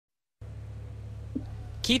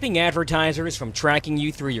keeping advertisers from tracking you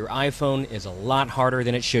through your iPhone is a lot harder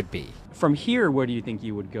than it should be. From here, where do you think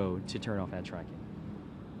you would go to turn off ad tracking?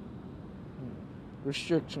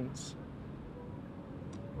 Restrictions.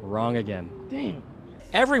 Wrong again. Damn.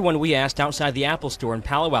 Everyone we asked outside the Apple Store in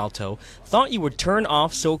Palo Alto thought you would turn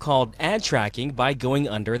off so-called ad tracking by going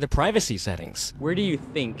under the privacy settings. Where do you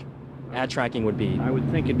think ad tracking would be? I would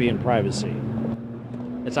think it'd be in privacy.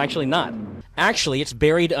 It's actually not. Actually, it's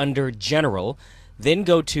buried under General, then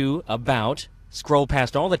go to About, scroll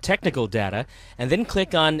past all the technical data, and then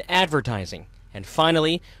click on Advertising. And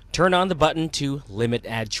finally, turn on the button to limit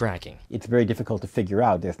ad tracking. It's very difficult to figure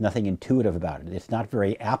out. There's nothing intuitive about it. It's not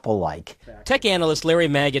very Apple-like. Tech analyst Larry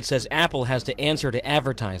Magid says Apple has to answer to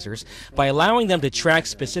advertisers by allowing them to track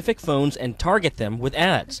specific phones and target them with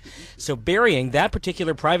ads. So burying that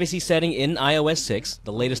particular privacy setting in iOS 6,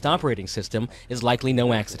 the latest operating system, is likely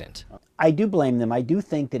no accident. I do blame them. I do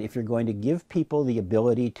think that if you're going to give people the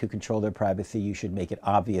ability to control their privacy, you should make it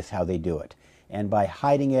obvious how they do it. And by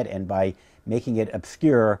hiding it and by making it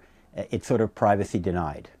obscure, it's sort of privacy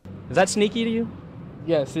denied. Is that sneaky to you?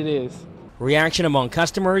 Yes, it is. Reaction among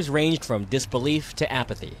customers ranged from disbelief to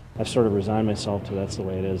apathy. I've sort of resigned myself to that's the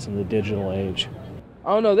way it is in the digital age.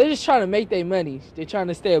 I don't know. They're just trying to make their money. They're trying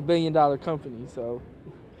to stay a billion-dollar company. So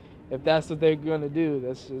if that's what they're going to do,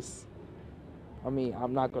 that's just, I mean,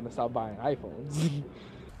 I'm not going to stop buying iPhones.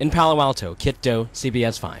 In Palo Alto, Kiet,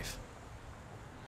 CBS 5.